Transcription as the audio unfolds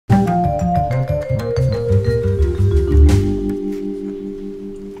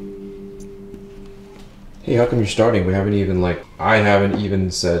Hey, how come you're starting? We haven't even I haven't even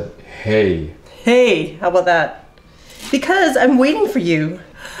said, hey. Hey, how about that? Because I'm waiting for you.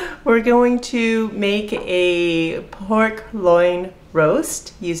 We're going to make a pork loin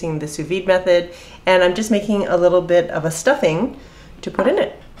roast using the sous vide method, and I'm just making a little bit of a stuffing to put in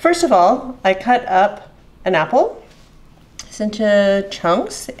it. First of all, I cut up an apple into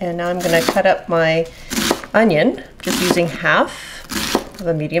chunks, and now I'm gonna cut up my onion, just using half of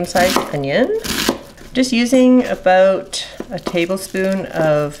a medium-sized onion. Just using about a tablespoon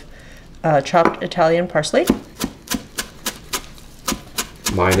of chopped Italian parsley.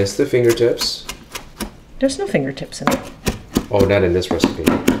 Minus the fingertips. There's no fingertips in it. Oh, not in this recipe.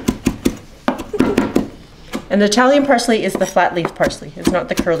 And the Italian parsley is the flat leaf parsley. It's not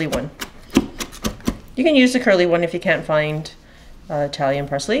the curly one. You can use the curly one if you can't find Italian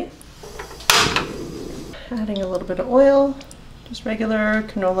parsley. Adding a little bit of oil, just regular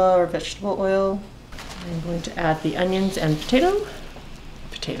canola or vegetable oil. I'm going to add the onions and potato.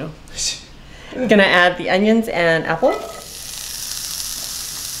 I'm gonna add the onions and apple.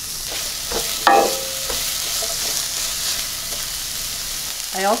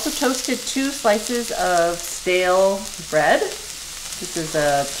 I also toasted 2 slices of stale bread. This is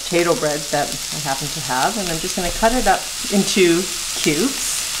a potato bread that I happen to have, and I'm just gonna cut it up into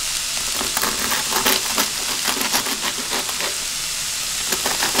cubes.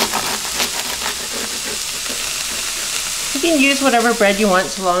 You can use whatever bread you want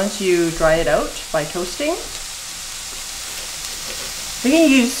so long as you dry it out by toasting. You can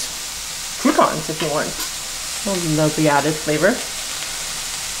use croutons if you want. Love the added flavor.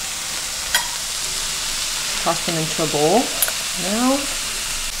 Toss them into a bowl. Now,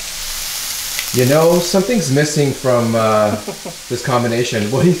 you know, something's missing from this combination.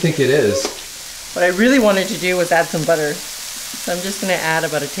 What do you think it is? what I really wanted to do was add some butter. So I'm just going to add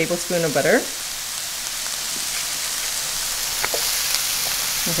about a tablespoon of butter.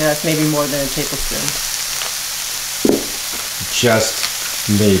 Okay, that's maybe more than a tablespoon. Just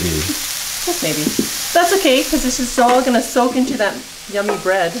maybe. Just maybe. That's okay, because this is all going to soak into that yummy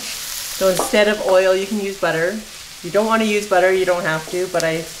bread. So instead of oil, you can use butter. If you don't want to use butter, you don't have to, but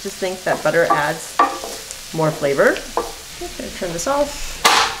I just think that butter adds more flavor. Okay, I'm going to turn this off.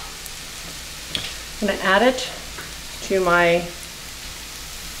 I'm going to add it to my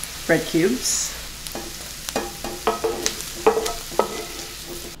bread cubes.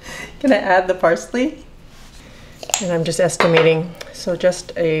 Gonna add the parsley, and I'm just estimating, so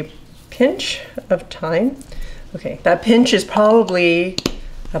just a pinch of thyme. Okay, that pinch is probably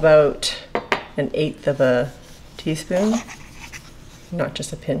about 1/8 of a teaspoon, not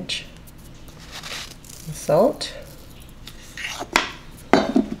just a pinch. Salt,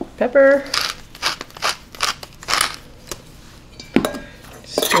 pepper.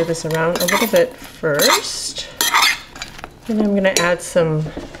 Stir this around a little bit first, and I'm gonna add some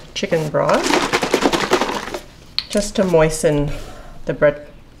chicken broth just to moisten the bread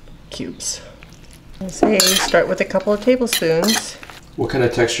cubes. I say start with a couple of tablespoons. What kind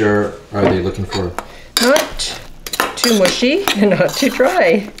of texture are they looking for? Not too mushy and not too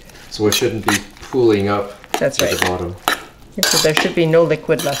dry. So it shouldn't be pooling up at the bottom. So there should be no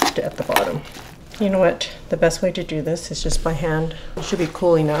liquid left at the bottom. You know what? The best way to do this is just by hand. It should be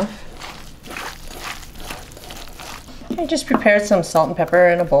cool enough. I just prepared some salt and pepper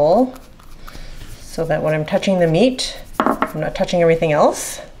in a bowl so that when I'm touching the meat, I'm not touching everything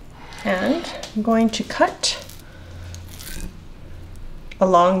else. And I'm going to cut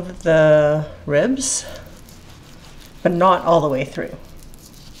along the ribs, but not all the way through.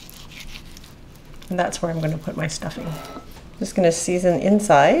 And that's where I'm going to put my stuffing. Just going to season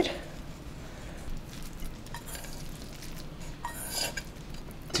inside.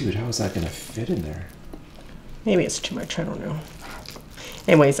 Dude, how is that going to fit in there? Maybe it's too much, I don't know.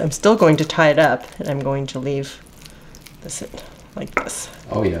 Anyways, I'm still going to tie it up, and I'm going to leave this like this.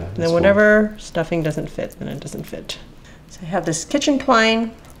 Oh yeah. And then whatever stuffing doesn't fit, then it doesn't fit. So I have this kitchen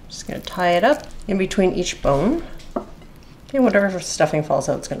twine. I'm just going to tie it up in between each bone. And whatever stuffing falls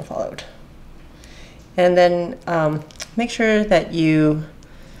out, it's going to fall out. And then make sure that you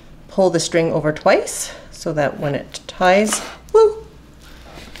pull the string over twice so that when it ties, woo!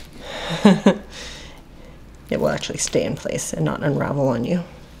 It will actually stay in place and not unravel on you.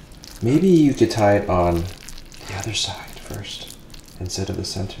 Maybe you could tie it on the other side first instead of the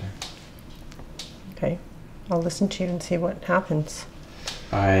center. Okay, I'll listen to you and see what happens.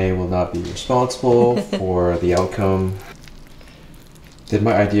 I will not be responsible for the outcome. Did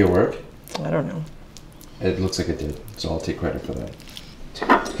my idea work? I don't know. It looks like it did, so I'll take credit for that.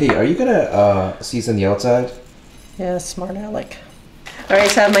 Hey, are you gonna season the outside? Yeah, smart aleck. All right,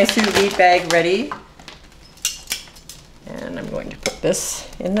 so I have my sous vide bag ready. this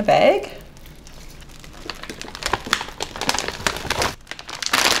in the bag.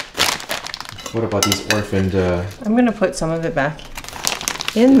 What about these orphaned? I'm gonna put some of it back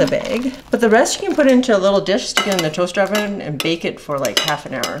in the bag, but the rest you can put into a little dish, stick it in the toaster oven, and bake it for like half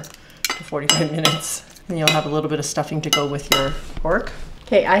an hour to 45 minutes. And you'll have a little bit of stuffing to go with your pork.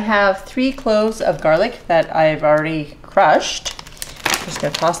 Okay, I have 3 cloves of garlic that I've already crushed. I'm just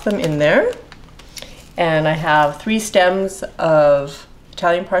gonna toss them in there. And I have 3 stems of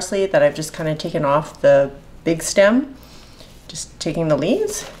Italian parsley that I've just kind of taken off the big stem. Just taking the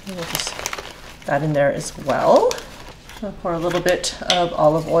leaves, and we'll just put that in there as well. I'll pour a little bit of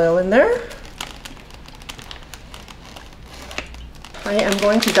olive oil in there. I am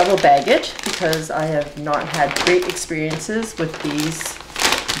going to double bag it because I have not had great experiences with these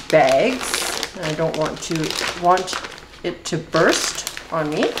bags. I don't want it to burst on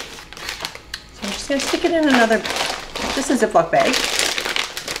me. So I'm just going to stick it in another, just a Ziploc bag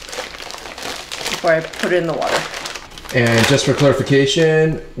before I put it in the water. And just for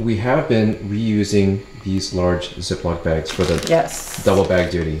clarification, we have been reusing these large Ziploc bags for the double bag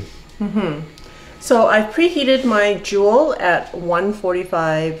duty. So I've preheated my Joule at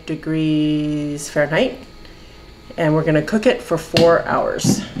 145 degrees Fahrenheit, and we're gonna cook it for 4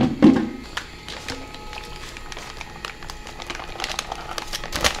 hours.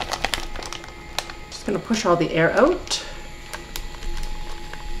 Just gonna push all the air out.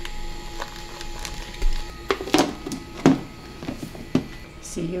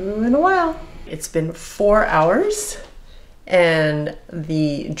 See you in a while. It's been 4 hours and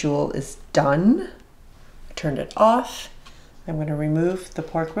the Joule is done. I turned it off. I'm going to remove the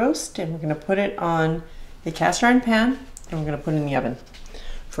pork roast and we're going to put it on a cast iron pan and we're going to put it in the oven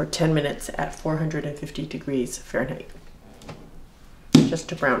for 10 minutes at 450 degrees Fahrenheit, just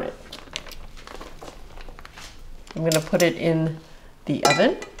to brown it. I'm going to put it in the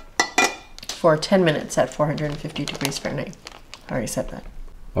oven for 10 minutes at 450 degrees Fahrenheit. I already said that.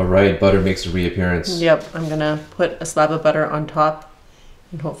 All right, butter makes a reappearance. Yep, I'm gonna put a slab of butter on top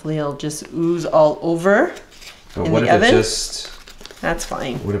and hopefully it'll just ooze all over in the oven. That's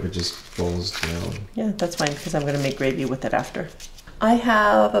fine. What if it just falls down? Yeah, that's fine because I'm gonna make gravy with it after. I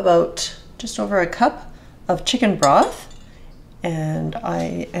have about just over a cup of chicken broth and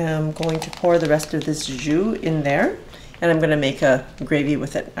I am going to pour the rest of this jus in there and I'm gonna make a gravy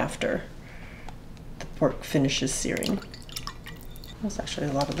with it after the pork finishes searing. That's actually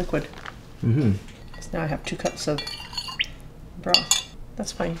a lot of liquid. So now I have 2 cups of broth.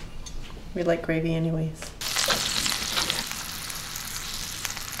 That's fine. We like gravy anyways.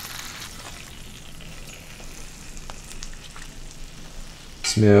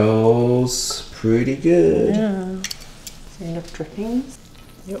 Smells pretty good. Yeah. See enough drippings?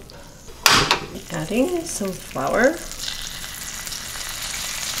 Yep. Adding some flour.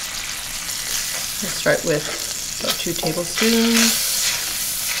 Let's start with about 2 tablespoons.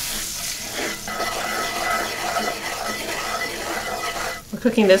 We're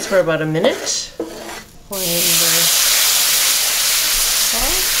cooking this for about a minute. Pouring in the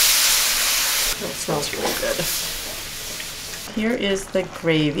sauce. It smells really good. Here is the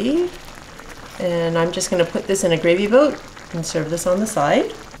gravy. And I'm just going to put this in a gravy boat and serve this on the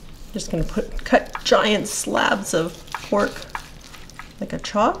side. Just going to cut giant slabs of pork like a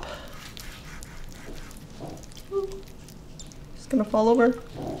chop. Just going to fall over.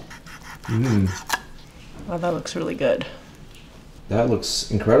 Wow, that looks really good. That looks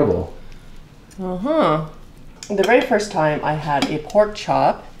incredible. The very first time I had a pork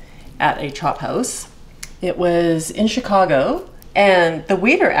chop at a chop house, it was in Chicago, and the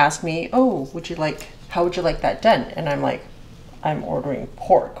waiter asked me, "Oh, how would you like that done?" And I'm like, "I'm ordering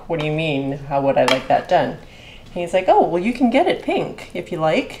pork. What do you mean? How would I like that done?" And he's like, "Oh, well, you can get it pink if you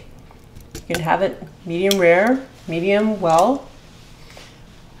like. You can have it medium rare, medium well."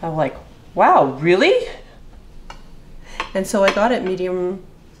 I'm like, "Wow, really?" And so I got it medium,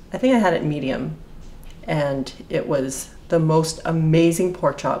 I think I had it medium, and it was the most amazing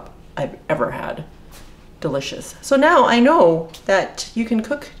pork chop I've ever had. Delicious. So now I know that you can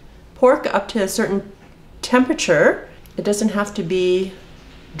cook pork up to a certain temperature. It doesn't have to be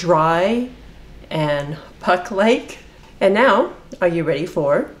dry and puck-like. And now, are you ready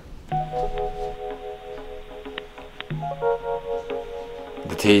for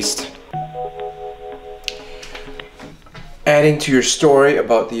the taste? Adding to your story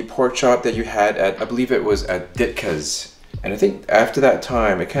about the pork chop that you had at, I believe it was at Ditka's. And I think after that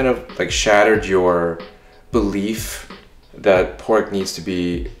time, it kind of like shattered your belief that pork needs to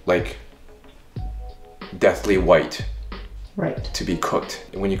be like deathly white. Right. To be cooked.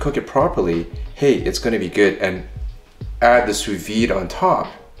 When you cook it properly, hey, it's gonna be good. And add the sous vide on top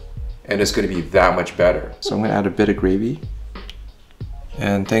and it's gonna be that much better. So I'm gonna add a bit of gravy.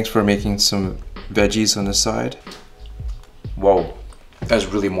 And thanks for making some veggies on the side. Whoa, that's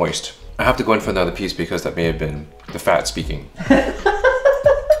really moist. I have to go in for another piece because that may have been the fat speaking. I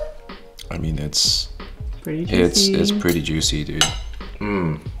mean, it's pretty juicy. It's pretty juicy, dude.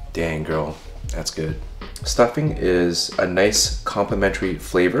 Dang girl, that's good. Stuffing is a nice complementary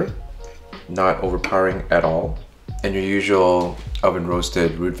flavor, not overpowering at all. And your usual oven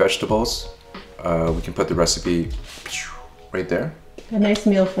roasted root vegetables. We can put the recipe right there. A nice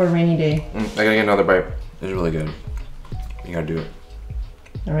meal for a rainy day. I gotta get another bite. It's really good. You gotta do it.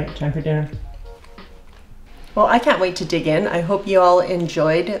 All right, time for dinner. Well, I can't wait to dig in. I hope you all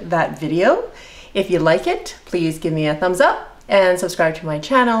enjoyed that video. If you like it, please give me a thumbs up and subscribe to my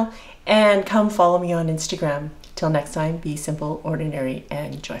channel and come follow me on Instagram. Till next time, be simple, ordinary,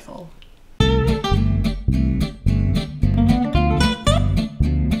 and joyful.